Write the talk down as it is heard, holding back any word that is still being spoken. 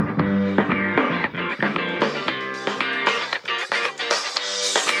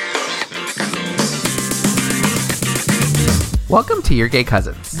Welcome to Your Gay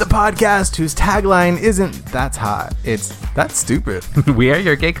Cousins. The podcast whose tagline isn't "That's hot," it's "That's stupid." We are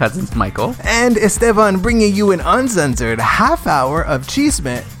your gay cousins, Michael and Esteban, bringing you an uncensored half hour of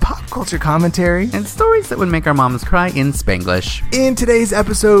chisme, pop culture commentary, and stories that would make our moms cry in Spanglish. In today's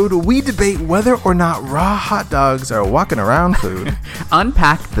episode, we debate whether or not raw hot dogs are walking around food.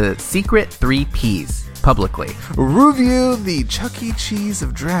 Unpack the secret 3 Ps publicly. Review the Chuck E. Cheese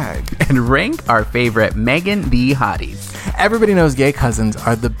of drag. And rank our favorite Megan the Hotties. Everybody knows gay cousins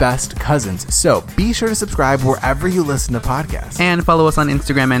are the best cousins, so be sure to subscribe wherever you listen to podcasts. And follow us on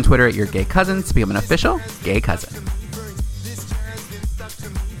Instagram and Twitter at Your Gay Cousins to become an official gay cousin.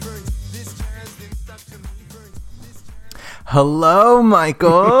 Hello,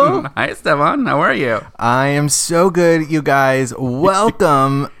 Michael. Hi, Esteban. How are you? I am so good, you guys.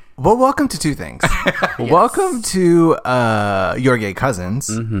 Welcome. Well, welcome to 2 things. Yes. Welcome to Your Gay Cousins.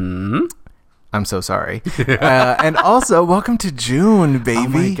 Mm-hmm. I'm so sorry. And also, welcome to June, baby. Oh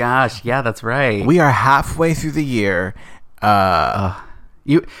my gosh. Yeah, that's right. We are halfway through the year. Do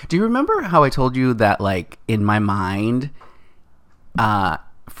you remember how I told you that, like, in my mind,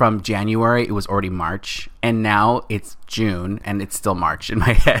 from January, it was already March, and now it's June, and it's still March in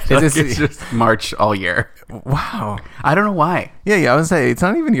my head. It's just March all year. Wow. I don't know why. Yeah, I was saying, it's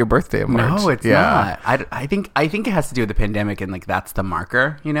not even your birthday in March. No, it's not. I think it has to do with the pandemic, and, like, that's the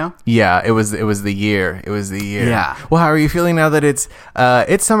marker, you know? Yeah, it was the year. It was the year. Yeah. Well, how are you feeling now that it's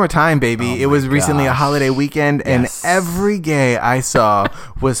summertime, baby? It was recently a holiday weekend, and every gay I saw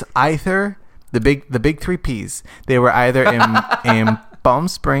was either the big 3 Ps. They were either in Palm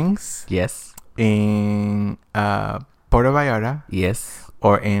Springs. Yes. In Puerto Vallarta. Yes.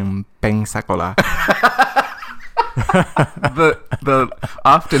 Or in Pensacola. the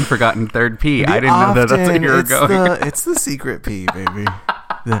often forgotten 3rd P. I didn't know that's where you were going. It's the secret P, baby.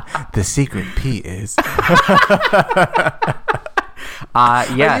 The secret P is. Yes.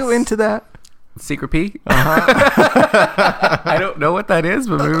 Are you into that? Secret P? I don't know what that is,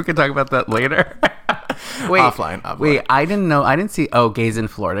 but maybe we can talk about that later. Wait, offline. Wait, I didn't see. Oh, gays in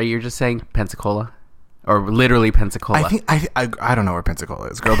Florida. You're just saying Pensacola, or literally Pensacola. I think I don't know where Pensacola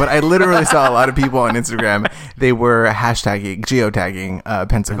is, girl, but I literally saw a lot of people on Instagram. They were geotagging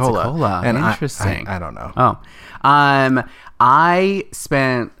Pensacola. And interesting. I don't know. Oh, I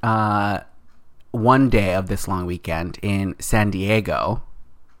spent 1 day of this long weekend in San Diego,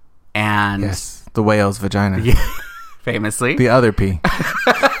 and yes, the whale's vagina. Yeah, famously, the other P.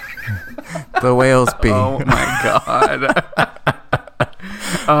 The whale's P. Oh my god.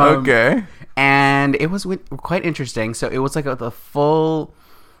 Okay. And it was quite interesting. So it was like the full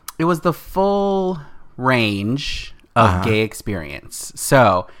range of gay experience.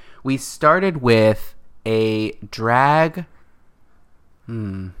 So we started with a drag.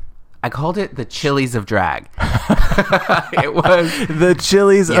 I called it the Chili's of drag. It was the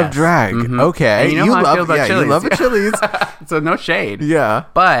Chili's of drag. Mm-hmm. Okay. And you know how I feel about Chili's. You love a Chili's. So no shade. Yeah.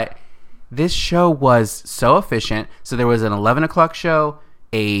 But this show was so efficient. So there was an 11 o'clock show,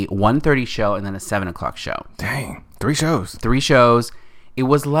 a 1:30 show, and then a 7 o'clock show. Dang. 3 shows. 3 shows. It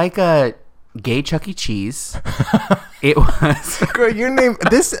was like a gay Chuck E. Cheese. It was. Girl,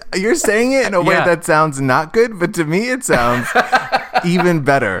 you're saying it in a way that sounds not good, but to me it sounds even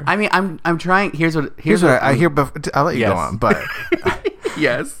better. I mean, I'm trying. Here's what I hear. I'll let you go on, but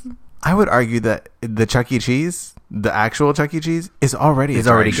yes, I would argue that the Chuck E. Cheese, the actual Chuck E. Cheese, is already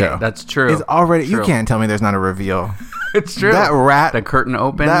gay. Show. That's true. It's already. True. You can't tell me there's not a reveal. It's true. That rat. The curtain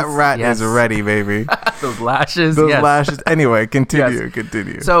opens. That rat is ready, baby. Those lashes. Those lashes. Anyway, continue. Yes.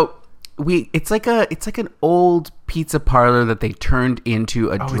 Continue. So it's like an old pizza parlor that they turned into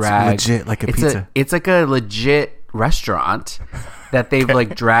a drag. It's legit like a pizza. It's like a legit restaurant that they've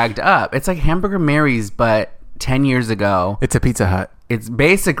like dragged up. It's like Hamburger Mary's, but 10 years ago. It's a Pizza Hut. It's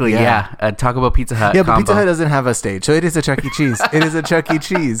basically a Taco Bell Pizza Hut. Yeah, but combo. Pizza Hut doesn't have a stage, so it is a Chuck E. Cheese. It is a Chuck E.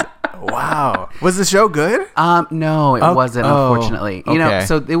 Cheese. Wow. Was the show good? No, it wasn't. Unfortunately, okay. You know,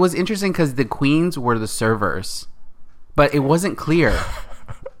 so it was interesting because the queens were the servers, but it wasn't clear.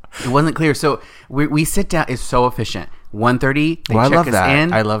 It wasn't clear. So we sit down. It's so efficient. 1:30. They check us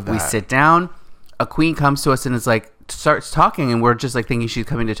in. I love that. We sit down. A queen comes to us and is like, starts talking, and we're just like thinking she's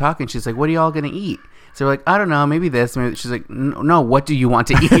coming to talk, and she's like, "What are y'all gonna eat?" So we're like, "I don't know, maybe this." Maybe. She's like, "No, what do you want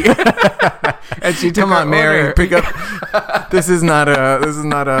to eat?" And she took Come on, Mary, order. pick up. This is not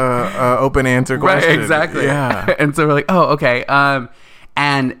a open answer question. Right, exactly. Yeah. And so we're like, "Oh, okay."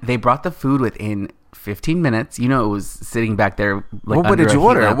 And they brought the food within 15 minutes. You know, it was sitting back there. Like, what did you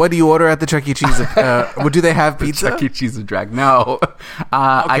order? What do you order at the Chuck E. Cheese? Do they have pizza? Chuck E. Cheese of drag. No.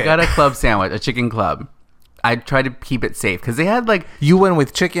 I got a club sandwich, a chicken club. I tried to keep it safe because they had like... You went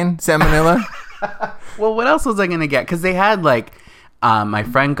with chicken, salmonella? Well, what else was I gonna get? Because they had like, my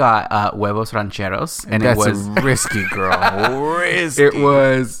friend got huevos rancheros, and That's it was risky, girl. Risky. it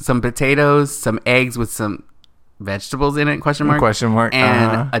was some potatoes, some eggs with some vegetables in it? Question mark.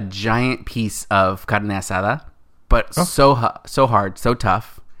 And a giant piece of carne asada, but so hard, so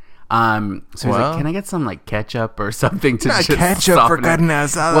tough. So he's like, "Can I get some like ketchup or something to Not just ketchup for soften it?" carne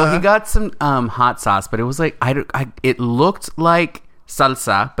asada. Well, he got some hot sauce, but it was like it looked like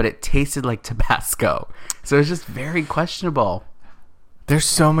salsa, but it tasted like Tabasco. So it was just very questionable. There's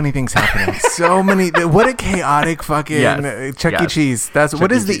so many things happening. So many. What a chaotic fucking Chuck E. Cheese. That's what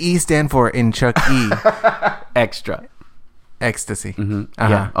does the E stand for in Chuck E? Extra. Ecstasy. Mm-hmm.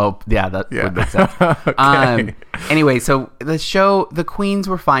 Yeah. Oh, yeah. That would make sense. Okay. Anyway, so the queens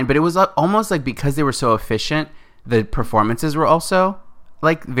were fine, but it was almost like because they were so efficient, the performances were also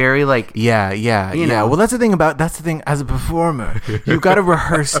like very like Yeah. Well, that's the thing as a performer, you've got to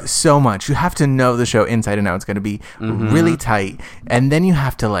rehearse so much. You have to know the show inside and out. It's going to be really tight, and then you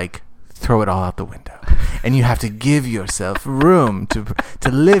have to like throw it all out the window, and you have to give yourself room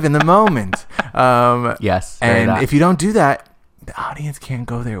to live in the moment. Yes, and if you don't do that, the audience can't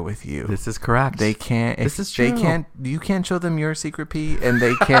go there with you. This is correct. They can't. This is true. You can't show them your secret pee, and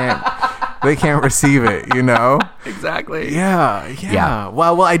they can't. They can't receive it. You know. Exactly. Yeah.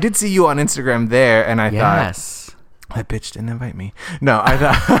 Well, I did see you on Instagram there, and I thought that bitch didn't invite me. No, I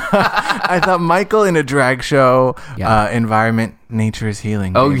thought I thought Michael in a drag show environment. Nature is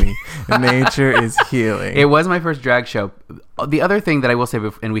healing. Baby. Nature is healing. It was my first drag show. The other thing that I will say,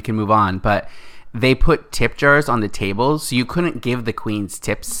 and we can move on, but they put tip jars on the tables, so you couldn't give the queens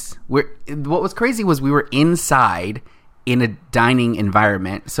tips. What was crazy was we were inside in a dining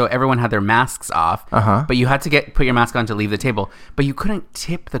environment, so everyone had their masks off, but you had to put your mask on to leave the table, but you couldn't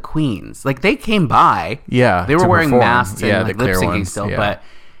tip the queens. Like, they came by, they were wearing masks and like, lip syncing still, but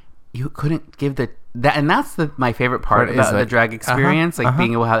you couldn't give and that's my favorite part about the drag experience,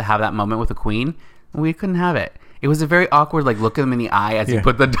 being able to have that moment with a queen. We couldn't have it. It was a very awkward, like, look at them in the eye as you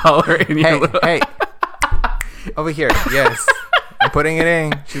put the dollar in your little... Hey, over here. Yes, I'm putting it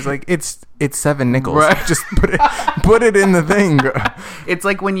in. She's like, it's 7 nickels. Right. Just put it in the thing. It's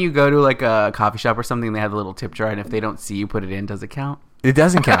like when you go to like a coffee shop or something, they have a little tip jar, and if they don't see you put it in, does it count? It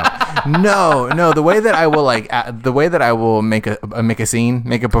doesn't count. No. The way that I will make a scene,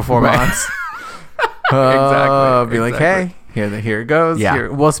 make a performance. Exactly. Be like, hey, here it goes. Yeah.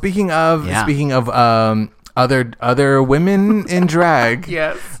 Here. Well, speaking of other women in drag,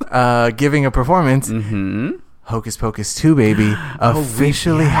 giving a performance. Mm-hmm. Hocus Pocus 2, baby,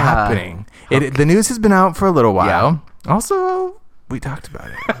 officially happening. The news has been out for a little while. Yeah. Also, we talked about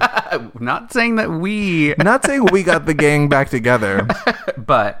it. Not saying we got the gang back together,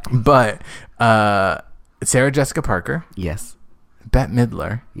 but Sarah Jessica Parker, yes, Bette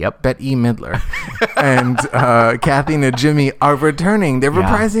Midler, Bette E. Midler, and Kathy Najimy are returning. They're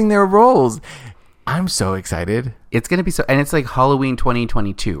reprising their roles. I'm so excited. It's going to be and it's like Halloween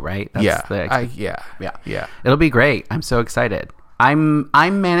 2022, right? That's yeah. It'll be great. I'm so excited. I'm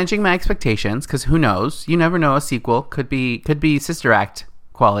managing my expectations because who knows? You never know. A sequel could be Sister Act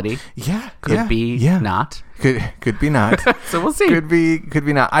quality. Could be not. Could be not. So we'll see. Could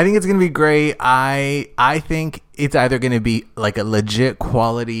be not. I think it's going to be great. I think it's either going to be like a legit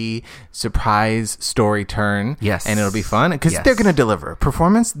quality surprise story turn. Yes. And it'll be fun because they're going to deliver.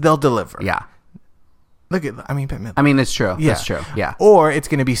 Performance, they'll deliver. Yeah. Look at, Bette Midler. I mean, it's true. Yeah. That's true. Yeah. Or it's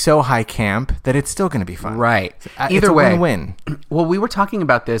going to be so high camp that it's still going to be fun. Right. Either way. Win-win. Well, we were talking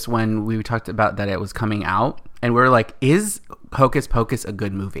about this when we talked about that it was coming out, and we were like, is Hocus Pocus a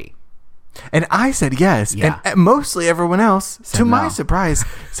good movie? And I said yes. Yeah. And mostly everyone else, to my surprise,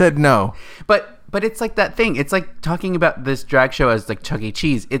 said no. But it's like that thing. It's like talking about this drag show as like Chuck E.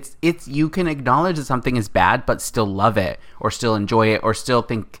 Cheese. It's you can acknowledge that something is bad, but still love it, or still enjoy it, or still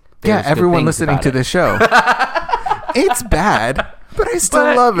think. Everyone listening to this show. It's bad, but I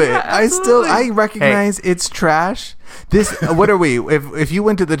still love it. Yeah, I recognize it's trash. This, what are we? If you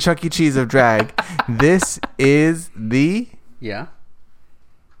went to the Chuck E. Cheese of drag, this is the... Yeah.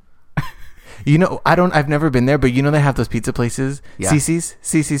 You know, I've never been there, but you know they have those pizza places, yeah.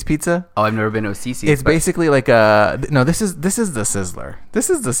 Cece's Pizza. Oh, I've never been to a Cece's. It's basically like this is the Sizzler.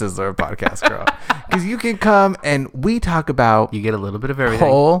 This is the Sizzler podcast, girl. Because you can come and we talk about you get a little bit of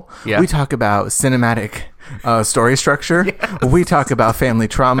everything. We talk about cinematic story structure. Yes. We talk about family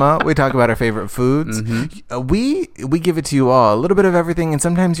trauma. We talk about our favorite foods. Mm-hmm. We give it to you all, a little bit of everything. And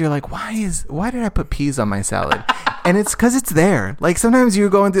sometimes you're like, why did I put peas on my salad? And it's because it's there. Like sometimes you're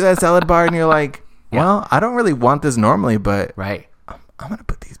going through that salad bar and you're like, well, I don't really want this normally, but right. I'm gonna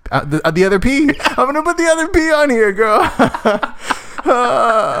put these the other pea. I'm gonna put the other pea on here, girl.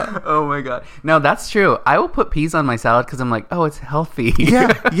 Oh my god. No, that's true. I will put peas on my salad because I'm like, oh, it's healthy.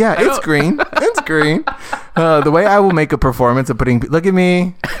 Yeah, it's green. It's green. The way I will make a performance of putting, look at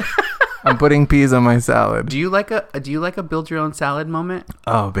me. I'm putting peas on my salad. Do you like a build your own salad moment?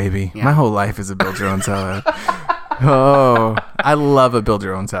 Oh, baby. Yeah. My whole life is a build your own salad. Oh, I love a build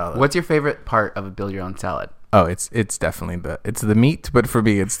your own salad. What's your favorite part of a build your own salad? Oh, it's definitely the meat, but for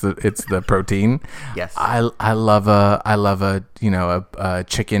me it's the protein. Yes. I love a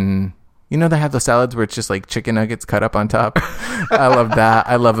chicken. You know, they have the salads where it's just like chicken nuggets cut up on top. I love that.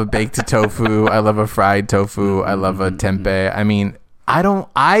 I love a baked tofu. I love a fried tofu. I love a tempeh. I mean, I don't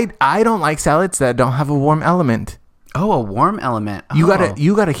like salads that don't have a warm element. Oh, a warm element. You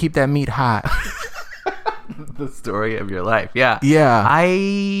gotta keep that meat hot. The story of your life. Yeah.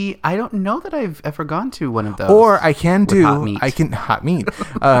 I don't know that I've ever gone to one of those. Or I can do hot meat. hot meat.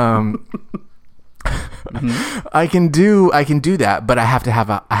 I can do that, but I have to have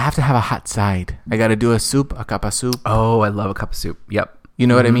a hot side. I got to do a soup, a cup of soup. Oh, I love a cup of soup. Yep. You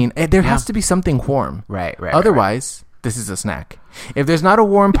know what I mean? There has to be something warm. Right. Otherwise, this is a snack. If there's not a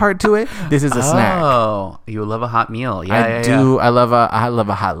warm part to it, this is a snack. Oh, you love a hot meal. Yeah, I do. Yeah. I love a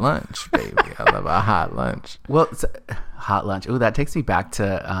hot lunch, baby. I love a hot lunch. Well, hot lunch. Oh, that takes me back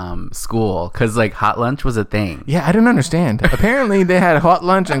to school because like hot lunch was a thing. Yeah, I didn't understand. Apparently, they had hot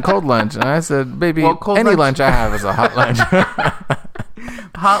lunch and cold lunch, and I said, "Baby, any lunch I have is a hot lunch."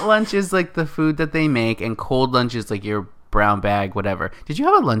 Hot lunch is like the food that they make, and cold lunch is like your brown bag, whatever. Did you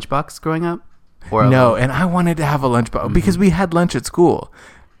have a lunchbox growing up? No, and I wanted to have a lunchbox because we had lunch at school.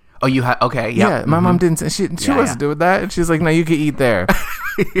 Oh, you had okay, yeah. My mom didn't. She wasn't doing that. And she's like, "No, you can eat there,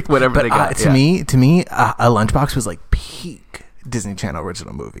 whatever they got." To me, a lunchbox was like peak Disney Channel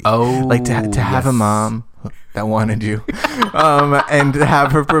original movie. Oh, like to have a mom that wanted you, and to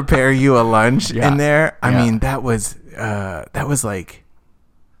have her prepare you a lunch in there. I mean, that was like,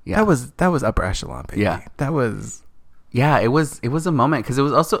 that was upper echelon, baby. Yeah, that was. Yeah, it was a moment because it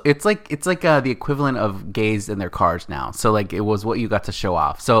was also it's like the equivalent of gays in their cars now. So like it was what you got to show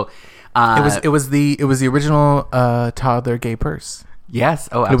off. So it was the original toddler gay purse. Yes.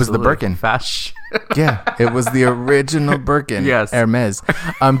 Oh, absolutely. It was the Birkin. Fashion. Yeah, it was the original Birkin. Yes. Hermes.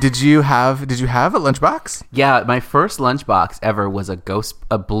 Did you have a lunchbox? Yeah, my first lunchbox ever was a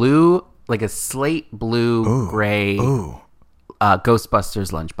blue, like a slate blue gray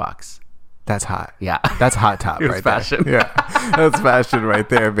Ghostbusters lunchbox. That's hot. Yeah. That's hot top right fashion. there. Yeah. That's fashion right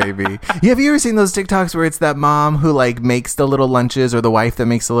there, baby. Have you ever seen those TikToks where it's that mom who like makes the little lunches, or the wife that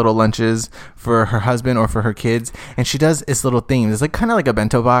makes the little lunches for her husband or for her kids, and she does this little thing. It's like kind of like a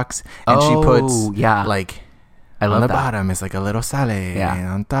bento box, and she puts like I love on the that. bottom is like a little salad, and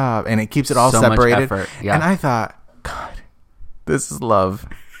on top, and it keeps it all separated. Much effort. Yeah. And I thought, God, this is love.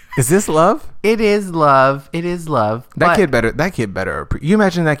 Is this love? It is love. It is love. That kid better. You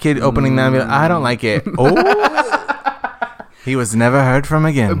imagine that kid opening that and be like, I don't like it. Oh, he was never heard from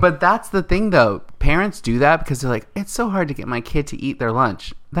again. But that's the thing, though. Parents do that because they're like, it's so hard to get my kid to eat their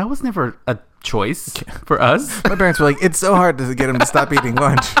lunch. That was never a choice for us. My parents were like, it's so hard to get him to stop eating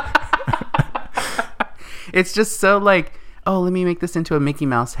lunch. It's just so like, oh, let me make this into a Mickey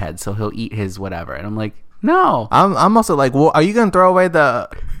Mouse head so he'll eat his whatever. And I'm like, no. I'm also like, well, are you going to throw away the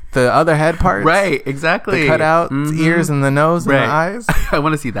other head parts? Right, exactly. The cutout ears and the nose and the eyes. I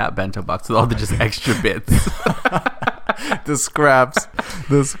want to see that bento box with all the just extra bits. The scraps.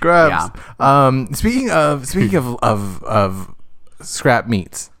 Yeah. Speaking of scrap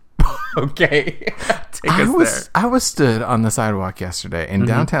meats. Okay. I was stood on the sidewalk yesterday in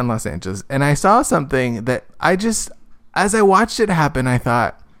downtown Los Angeles, and I saw something that as I watched it happen, I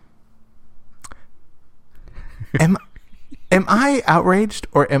thought, Am I outraged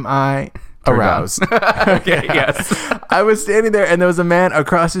or am I aroused? Okay, yes. I was standing there and there was a man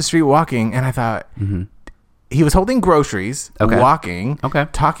across the street walking, and I thought he was holding groceries, walking,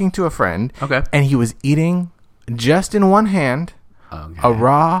 talking to a friend, and he was eating just in one hand a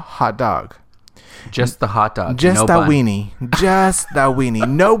raw hot dog. Just the hot dog. Just no that bun. weenie. Just that weenie.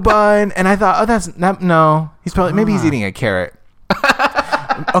 No bun. And I thought, oh, that's not, no. He's probably, maybe he's eating a carrot.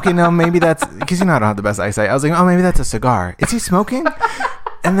 Okay, no, maybe that's because I don't have the best eyesight. I was like, oh, maybe that's a cigar. Is he smoking?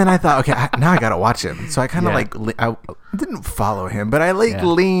 And then I thought, okay, now I gotta watch him. So I kind of I didn't follow him, but I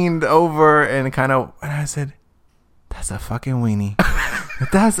leaned over and I said, that's a fucking weenie.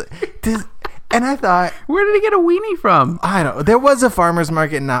 And I thought, where did he get a weenie from? I don't know. There was a farmer's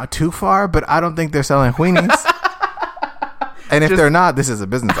market not too far, but I don't think they're selling weenies. And if they're not, this is a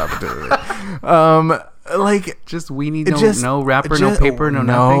business opportunity. Just weenie, no wrapper, no paper, no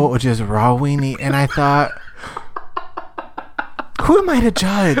nothing. No, just raw weenie. And I thought, Who am I to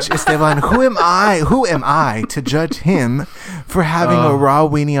judge, Esteban? Who am I to judge him for having a raw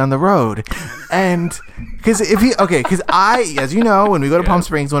weenie on the road? And because as you know, when we go to Palm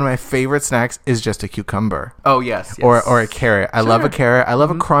Springs, one of my favorite snacks is just a cucumber. Oh yes. Or a carrot. I love a carrot. I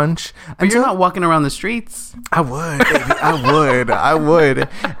love a crunch. But you're not walking around the streets. I would, baby. I would.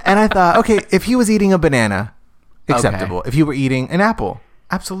 And I thought, okay, if he was eating a banana, acceptable. Okay. If he were eating an apple,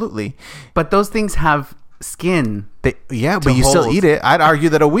 absolutely. But those things have skin. But you still eat it. I'd argue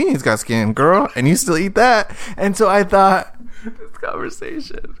that a weenie's got skin, girl, and you still eat that. And so I thought, this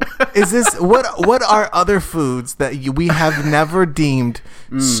conversation is this what are other foods that we have never deemed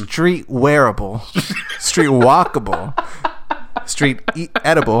street wearable, street walkable,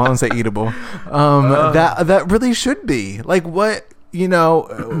 edible? I don't say eatable. That really should be like what.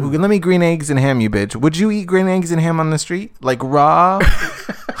 Let me green eggs and ham, you bitch. Would you eat green eggs and ham on the street? Like raw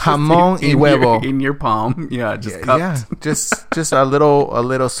jamón y huevo in your palm? Yeah, just cupped. Yeah, just a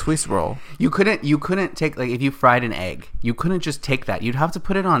little Swiss roll. You couldn't take, like, if you fried an egg, you couldn't just take that. You'd have to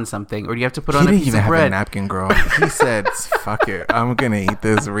put it on something, or you have to put on a piece of bread. He didn't even have a napkin, girl. He said, "Fuck it, I'm gonna eat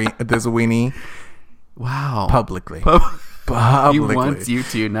this weenie." Wow, publicly. He wants you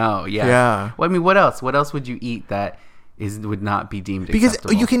to know. Yeah. Well, I mean, what else? What else would you eat that would not be deemed acceptable?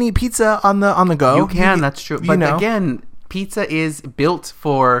 Because you can eat pizza on the go. You can, that's true. But again, pizza is built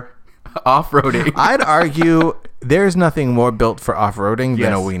for off-roading. I'd argue there's nothing more built for off-roading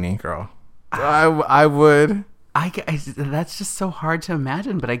than a weenie, girl. I would. That's just so hard to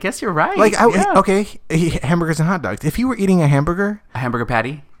imagine, but I guess you're right. Like, okay, hamburgers and hot dogs. If you were eating a hamburger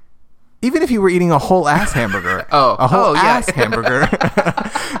patty, even if you were eating a whole ass hamburger, hamburger,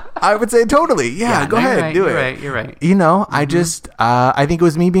 I would say totally. Yeah, go ahead, do it. You're right. I just, I think it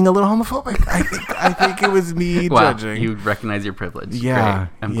was me being a little homophobic. I think it was me judging. You recognize your privilege. Yeah, great.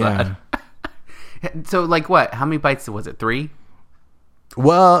 I'm glad. So, like, what? How many bites was it? 3?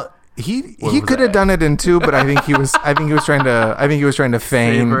 Well, he could have done it in 2, but I think he was trying to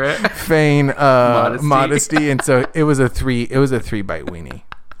feign modesty, and so it was a 3-bite weenie.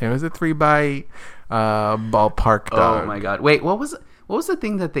 It was a 3-bite ballpark dog. Oh my god! Wait, what was the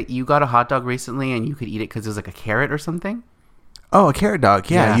thing that you got a hot dog recently and you could eat it because it was like a carrot or something? Oh, a carrot dog.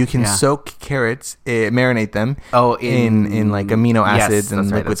 Yeah, you can soak carrots, marinate them. Oh, in like amino acids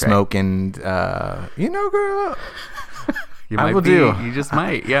and liquid smoke, and girl. You just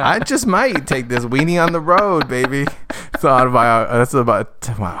might. Yeah, I just might take this weenie on the road, baby. That's about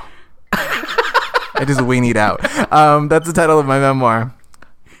wow. I just weenied out. That's the title of my memoir.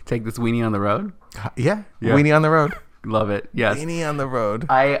 Take this weenie on the road? Yeah. Weenie on the road. Love it. Yes. Weenie on the road.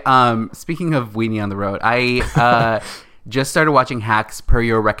 Speaking of weenie on the road, I just started watching Hacks per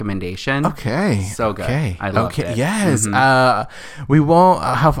your recommendation. Okay. So good. Okay. I love it. Yes. Mm-hmm. We won't.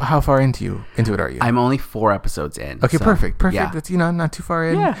 How far into it are you? I'm only 4 episodes in. Okay. So, perfect. Yeah. That's not too far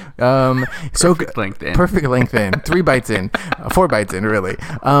in. Yeah. Perfect length in. 3 bites in. 4 bites in. Really.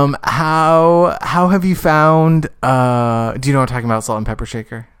 How have you found? Do you know what I'm talking about? Salt and pepper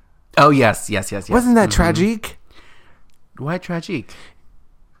shaker. Oh yes. Wasn't that tragic? Why tragic?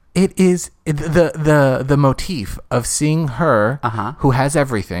 It is the motif of seeing her, who has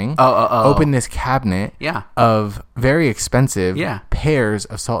everything, open this cabinet of very expensive pairs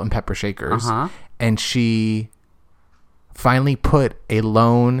of salt and pepper shakers, and she finally put a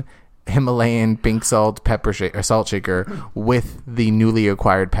lone Himalayan pink salt shaker with the newly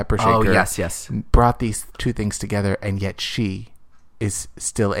acquired pepper shaker. Oh yes. Brought these 2 things together, and yet she is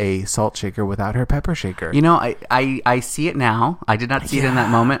still a salt shaker without her pepper shaker. I see it now. I did not see it in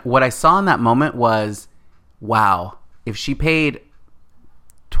that moment. What I saw in that moment was, wow, if she paid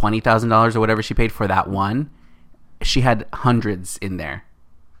 $20,000 or whatever she paid for that one, she had hundreds in there.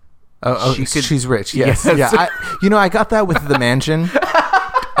 She's rich. Yes. Yeah. I got that with the mansion.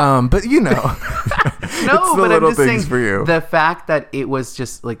 But no, but I'm just saying for you. The fact that it was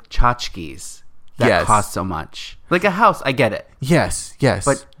just like tchotchkes that cost so much. Like a house, I get it. Yes.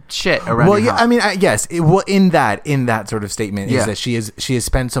 But shit around. Well, yeah, house. I mean, yes. In that sort of statement is that she has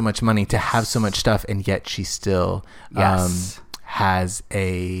spent so much money to have so much stuff, and yet she still has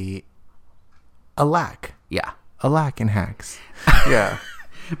a lack. Yeah, a lack in Hacks. Yeah.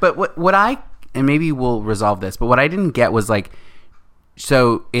 But what and maybe we'll resolve this. But what I didn't get was like,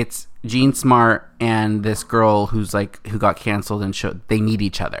 so it's Jean Smart and this girl who got canceled and they need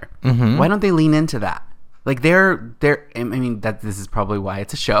each other. Mm-hmm. Why don't they lean into that? Like they're I mean that this is probably why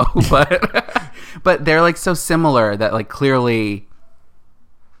it's a show, but they're like so similar that like clearly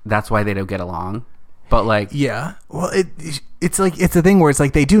that's why they don't get along. But like, yeah, well, it's like it's a thing where it's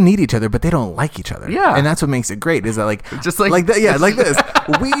like they do need each other, but they don't like each other. Yeah, and that's what makes it great. Is that like just like that? Yeah, like this.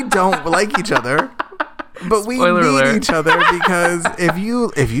 We don't like each other, But we Spoiler need alert. each other because if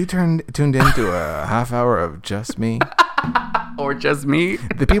you tuned into a half hour of just me, Or just me.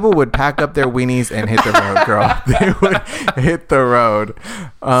 the people would pack up their weenies and hit the road, girl. They would hit the road.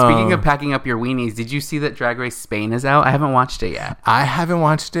 Speaking of packing up your weenies, did you see that Drag Race Spain is out? I haven't watched it yet. I haven't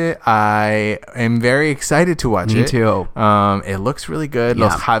watched it. I am very excited to watch Me it. too. It looks really good. Yeah.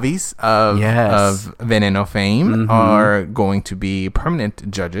 Los Javis of Veneno fame are going to be permanent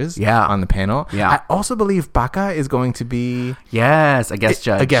judges on the panel. Yeah. I also believe Baca is going to be Yes, a guest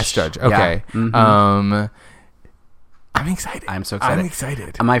judge. a guest judge. Okay. Yeah. I'm excited. I'm so excited. I'm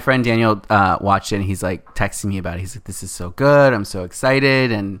excited. My friend Daniel watched it, and he's like texting me about it. He's like, "This is so good. I'm so excited."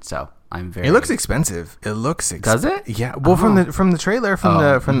 And so I'm very. It looks expensive. Does it? Yeah. Well, from the trailer,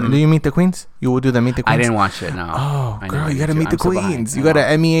 do you meet the queens? You will do the meet the queens. I didn't watch it. No. Oh, I girl, never you got to did. meet the I'm so behind. queens. You got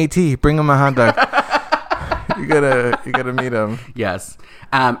to MEAT. Bring them a hot dog. you gotta meet them. Yes.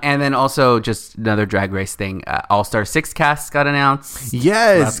 And then also just another Drag Race thing. All Star 6 cast got announced.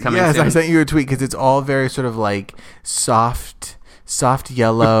 Yes. That's coming Yes. soon. I sent you a tweet because it's all very sort of like soft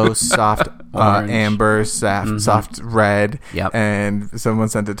yellow, soft amber, soft red. Yep. And someone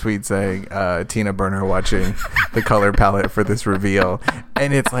sent a tweet saying Tina Burner watching the color palette for this reveal,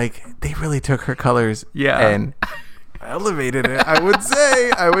 and it's like they really took her colors and elevated it. I would say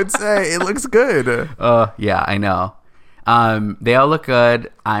it looks good. Yeah, I know. They all look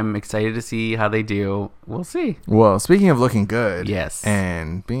good. I'm excited to see how they do. We'll see. Well, speaking of looking good, yes,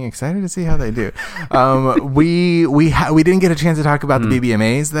 and being excited to see how they do, we didn't get a chance to talk about the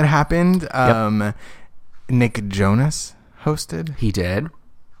BBMAs that happened. Nick Jonas hosted. He did.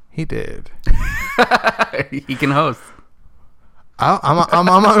 He He can host. I'm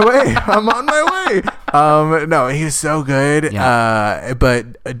on my way. I'm on my way. No, he was so good. Yeah.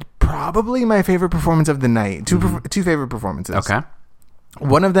 But probably my favorite performance of the night. Two favorite performances. Okay.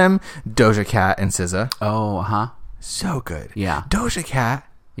 One of them, Doja Cat and SZA. Oh, So good. Yeah. Doja Cat.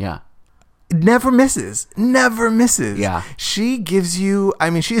 Yeah. Never misses. Yeah. She gives you,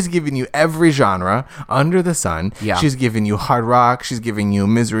 she has given you every genre under the sun. Yeah. She's given you hard rock. She's giving you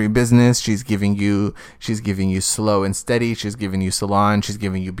Misery Business. She's giving you Slow and Steady. She's giving you Salon. She's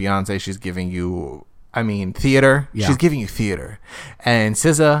giving you Beyonce. She's giving you, theater. Yeah. She's giving you theater. And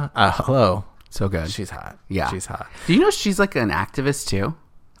SZA, hello. So good. She's hot. Yeah. She's hot. Do you know she's like an activist too?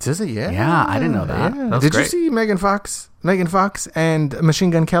 SZA, yeah. Yeah, I didn't know that. Yeah. That was Did great. you see Megan Fox and Machine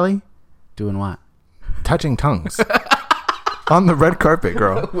Gun Kelly? Doing what? Touching tongues. On the red carpet,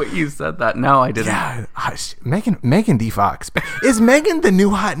 girl. Wait, you said that. No, I didn't. Yeah, Megan D. Fox. Is Megan the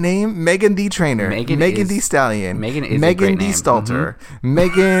new hot name? Megan D. Trainer. Megan D. Stallion. Megan is a Megan great D. name. Stalter.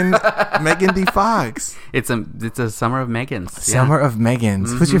 Megan D. Fox. It's a summer of Megans. Summer of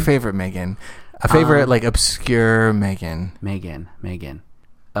Megans. Who's your favorite Megan? A favorite obscure Megan. Megan.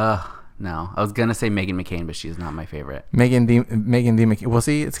 No, I was gonna say Megan McCain, but she's not my favorite. Megan D. McCain. Well,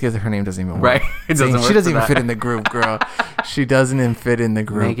 see, it's because her name doesn't even work. Right. It doesn't work she doesn't for even that. fit in the group, girl. She doesn't even fit in the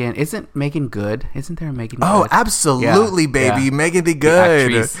group. Megan isn't Megan good? Isn't there a Megan? Oh, Good? absolutely, Yeah, baby. yeah. Megan the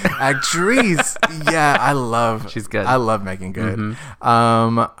Good. Actrice. Yeah, I love. She's good. I love Megan Good.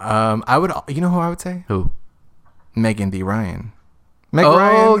 I would. You know who I would say? Who? Megan D. Ryan. Meg Oh,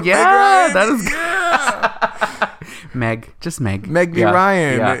 Ryan. yeah, Meg Ryan. that is good. Yeah. Just Meg. Meg D. Yeah,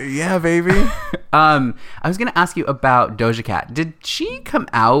 Ryan. Yeah, baby. I was gonna ask you about Doja Cat. Did she come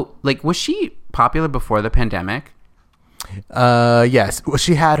out was she popular before the pandemic? Yes. Well,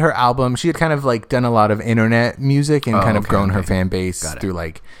 she had her album. She had kind of done a lot of internet music and kind of grown her fan base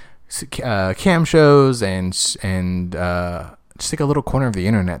through cam shows and just a little corner of the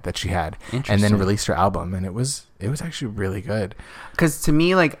internet that she had, and then released her album, and it was actually really good. Because to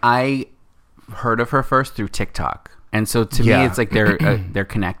me, I heard of her first through TikTok, and so to me, it's they're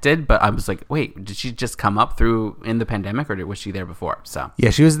connected. But I was like, wait, did she just come up in the pandemic, or was she there before? So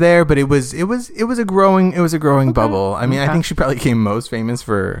yeah, she was there, but it was a growing bubble. I think she probably became most famous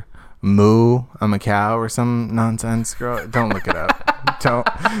for Moo, I'm a Cow or some nonsense. Girl, don't look it up.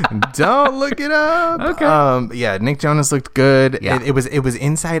 don't look it up. Okay. Yeah, Nick Jonas looked good. Yeah. It was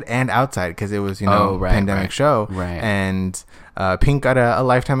inside and outside because it was pandemic show. Right. And Pink got a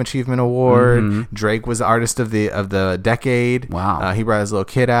Lifetime Achievement Award. Drake was the artist of the decade. Wow. He brought his little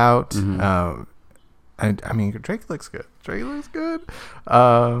kid out. Drake looks good.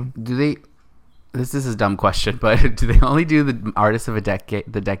 Do they? This is a dumb question, but do they only do the artist of the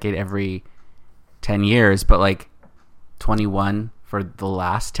decade every 10 years, but 21 for the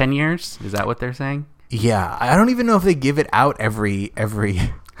last 10 years? Is that what they're saying? Yeah, I don't even know if they give it out every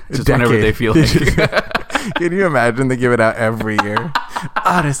Just decade. whenever they feel like. Can you imagine they give it out every year?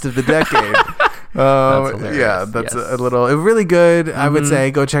 Artist of the decade. hilarious. Yeah, that's Yes. a little really good. I would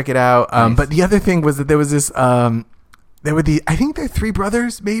say go check it out. Nice. But the other thing was that there was this. There were I think they're three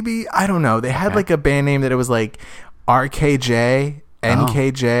brothers. Maybe I don't know. They had like a band name that it was like RKJ,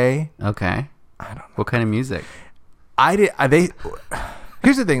 NKJ. Okay. I don't know. What kind of music?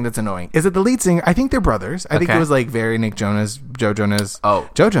 Here's the thing that's annoying is that the lead singer, I think they're brothers. I think Okay. it was like very Nick Jonas, Joe Jonas. Oh,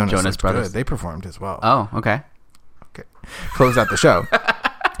 Joe Jonas Jonas looked Brothers. good. They performed as well. Oh, okay. Okay. Close out the show.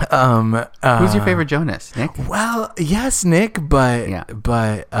 Who's your favorite Jonas? Nick? Well, yes, Nick, but Yeah.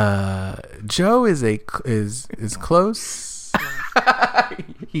 Joe is close.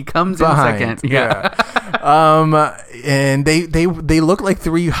 He comes Behind. in second. Yeah. And they look like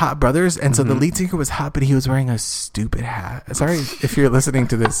three hot brothers, and so the Mm-hmm. lead singer was hot, but he was wearing a stupid hat. Sorry if you're listening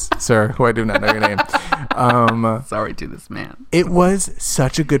to this, sir, who I do not know your name. Sorry to this man. It was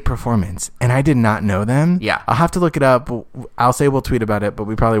such a good performance, and I did not know them. Yeah. I'll have to look it up. I'll say we'll tweet about it, but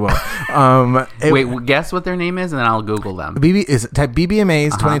we probably won't. Wait, guess what their name is, and then I'll Google them. Type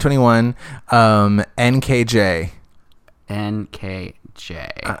BBMA's 2021 NKJ.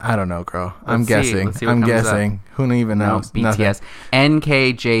 NKJ. I don't know, girl. I'm Let's see. guessing. Let's see what I'm comes guessing. Who even No, knows? Nothing. BTS.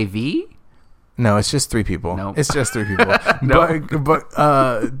 NKJV? No, it's just three people. Nope. It's just three people. No. But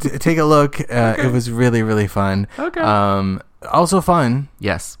take a look. It was really, really fun. Okay. Also fun.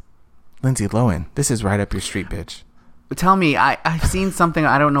 Yes. Lindsay Lohan. This is right up your street, bitch. Tell me, I've seen something.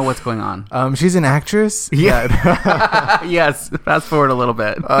 I don't know what's going on. She's an actress. Yeah. Yes. Fast forward a little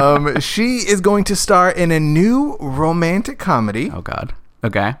bit. She is going to star in a new romantic comedy Oh, God.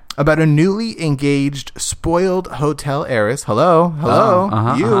 Okay. about a newly engaged, spoiled hotel heiress. Hello,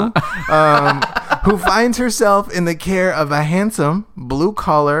 who finds herself in the care of a handsome,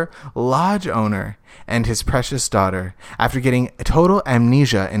 blue-collar lodge owner and his precious daughter after getting total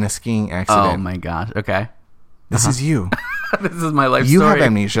amnesia in a skiing accident. Oh, my gosh. Okay. This is you. This is my life You story. have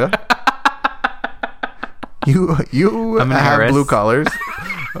amnesia. You I'm an have heiress. blue collars.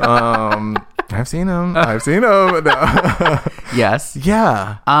 I've seen them. No. Yes.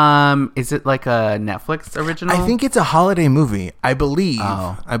 Yeah. Is it like a Netflix original? I think it's a holiday movie. I believe.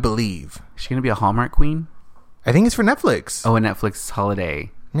 Oh. I believe. Is she gonna be a Hallmark queen? I think it's for Netflix. Oh, a Netflix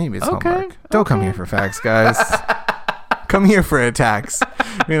holiday. Maybe it's Okay, Hallmark. Don't come here for facts, guys. Come here for attacks.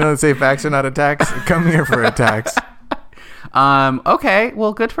 You know, they say facts are not attacks. Come here for attacks. Okay.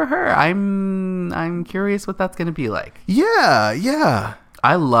 Well, good for her. I'm curious what that's gonna be like. Yeah.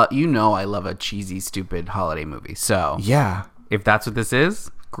 I love a cheesy, stupid holiday movie. So Yeah. if that's what this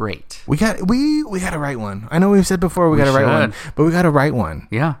is, great. We got to write one. I know we've said before we got to write one, should. but we got to write one.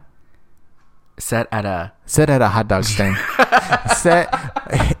 Yeah. Set at a Hot dog stand. Set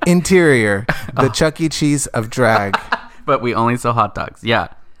interior, the Chuck E. Cheese of drag. but we only sell hot dogs. Yeah.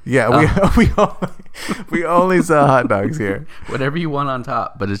 Yeah, we only sell hot dogs here. Whatever you want on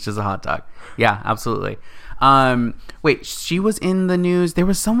top, but it's just a hot dog. Yeah, absolutely. Wait, she was in the news. There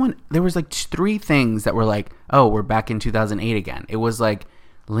was like three things that were like, oh, we're back in 2008 again. It was like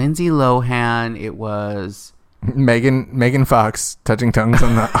Lindsay Lohan. It was Megan Fox touching tongues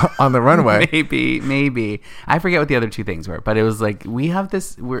on the runway. maybe. I forget what the other two things were, but it was like, we have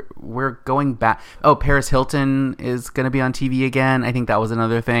this, we're going back. Oh, Paris Hilton is going to be on TV again. I think that was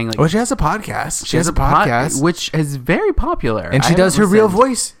another thing. Like, Well, she has a podcast. She has a podcast. which is very popular. And she does her real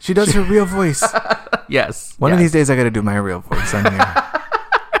voice. She does her real voice. Yes. One of these days I got to do my real voice on here.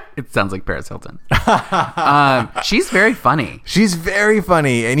 It sounds like Paris Hilton. She's very funny. She's very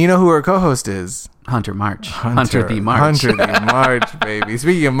funny. And you know who her co-host is? Hunter March. Hunter the March. Hunter the March, baby.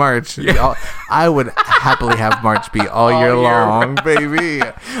 Speaking of March, I would happily have March be all year long, baby.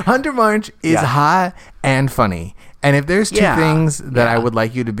 Hunter March is hot and funny. And if there's two things that I would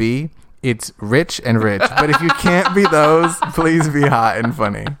like you to be, it's rich and rich. But if you can't be those, please be hot and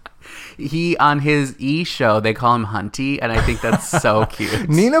funny. He, on his show, they call him Hunty, and I think that's so cute.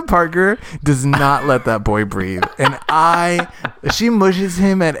 Nina Parker does not let that boy breathe. And she mushes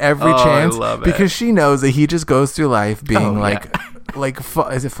him at every chance I love it. because she knows that he just goes through life being Oh, like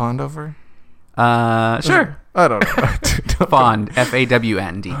is it Fondover? Sure. I don't know. Fond.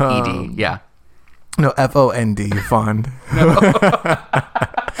 FAWND. Yeah. No, FOND, fond.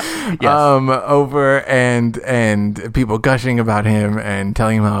 Yes. Over and people gushing about him and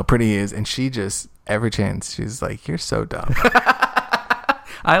telling him how pretty he is, and she just every chance she's like, "You're so dumb."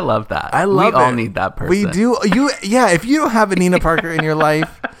 I love that. I love We all it. need that person. We do. If you don't have a Nina Parker in your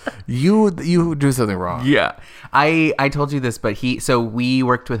life, you do something wrong. Yeah. I told you this, but we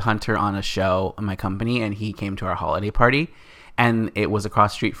worked with Hunter on a show in my company, and he came to our holiday party, and it was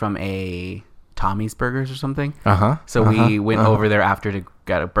across the street from a Tommy's Burgers or something. So we went over there after to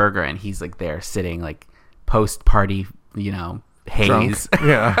get a burger, and he's like there sitting like post party, haze.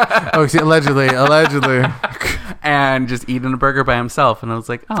 Yeah. Oh, see, allegedly. And just eating a burger by himself. And I was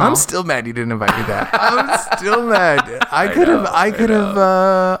like, oh. I'm still mad you didn't invite me that. I'm still mad. I could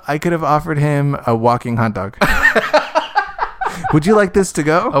have offered him a walking hot dog. Would you like this to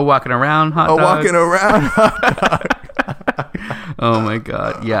go? A walking around hot dog. Walking around hot dog. Oh my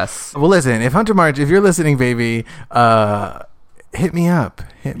God. Yes. Well, listen, if Hunter March, if you're listening, baby, hit me up.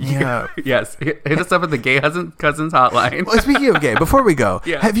 Yes. Hit us up at the Gay Cousins hotline. Well, speaking of gay, before we go,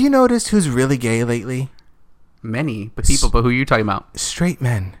 Yeah. have you noticed who's really gay lately? Many people, but who are you talking about? Straight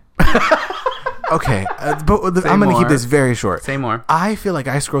men. Okay, but I'm going to keep this very short. Say more. I feel like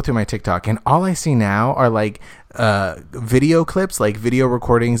I scroll through my TikTok and all I see now are like video clips, like video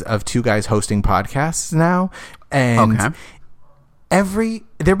recordings of two guys hosting podcasts now. And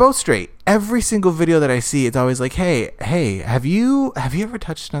they're both straight. Every single video that I see, it's always like, hey, have you ever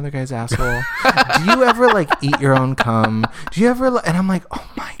touched another guy's asshole? Do you ever like eat your own cum? Do you ever? And I'm like, oh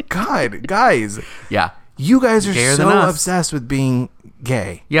my God, guys. Yeah. You guys are Gayer so than us. obsessed with being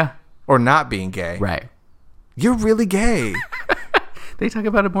gay. Yeah. Or not being gay. Right. You're really gay. They talk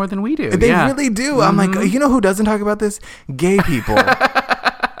about it more than we do. They really do. Mm-hmm. I'm like, you know who doesn't talk about this? Gay people.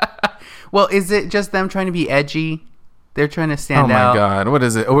 Well, is it just them trying to be edgy? They're trying to stand out. Oh my God. What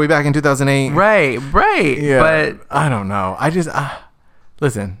is it? Are we back in 2008? Right. Yeah. But I don't know. I just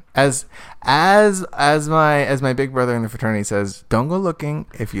listen, as my big brother in the fraternity says, don't go looking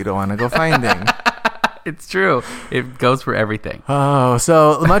if you don't want to go finding. it's true. It goes for everything. Oh,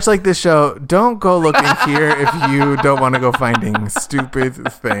 so much like this show, don't go looking here if you don't want to go finding stupid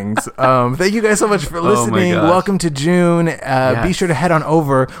things. Thank you guys so much for listening. Welcome to June. Yes. Be sure to head on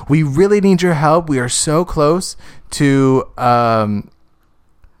over. We really need your help. We are so close to come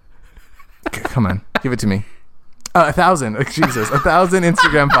on, give it to me. 1,000. Jesus, 1,000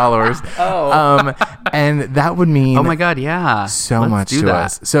 Instagram followers. And that would mean oh my God, yeah, so much to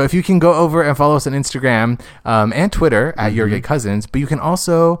us. So if you can go over and follow us on Instagram and Twitter at Your Gay Cousins, but you can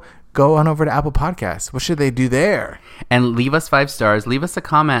also go on over to Apple Podcasts. What should they do there? And leave us 5 stars. Leave us a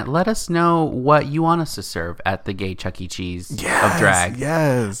comment. Let us know what you want us to serve at the Gay Chuck E. Cheese of drag.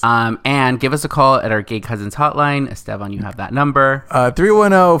 Yes. And give us a call at our Gay Cousins hotline. Esteban, you have that number.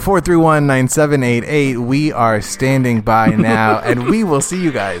 310-431-9788. We are standing by now, and we will see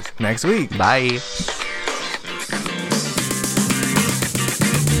you guys next week. Bye.